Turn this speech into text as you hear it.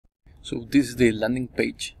So this is the landing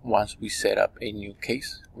page. Once we set up a new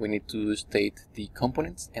case, we need to state the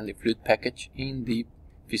components and the fluid package in the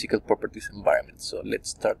physical properties environment. So let's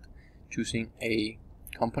start choosing a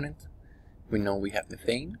component. We know we have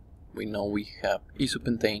methane, we know we have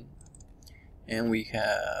isopentane, and we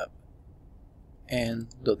have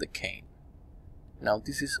N-dodecane. Now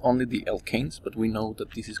this is only the alkanes, but we know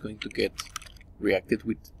that this is going to get reacted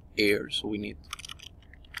with air, so we need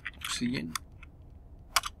oxygen.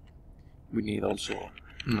 We need also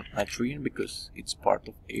nitrogen because it's part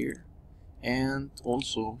of air, and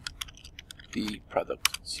also the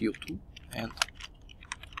product CO2 and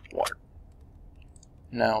water.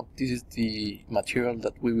 Now this is the material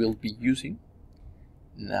that we will be using.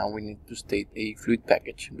 Now we need to state a fluid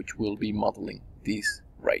package which will be modeling this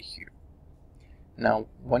right here. Now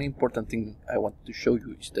one important thing I want to show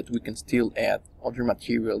you is that we can still add other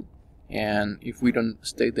material, and if we don't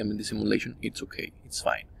state them in the simulation, it's okay, it's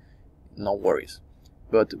fine. No worries.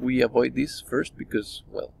 But we avoid this first because,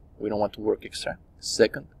 well, we don't want to work extra.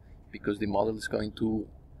 Second, because the model is going to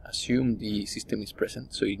assume the system is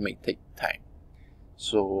present, so it may take time.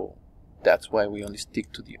 So that's why we only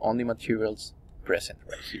stick to the only materials present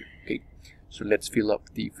right here. Okay, so let's fill up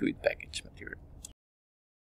the fluid package material.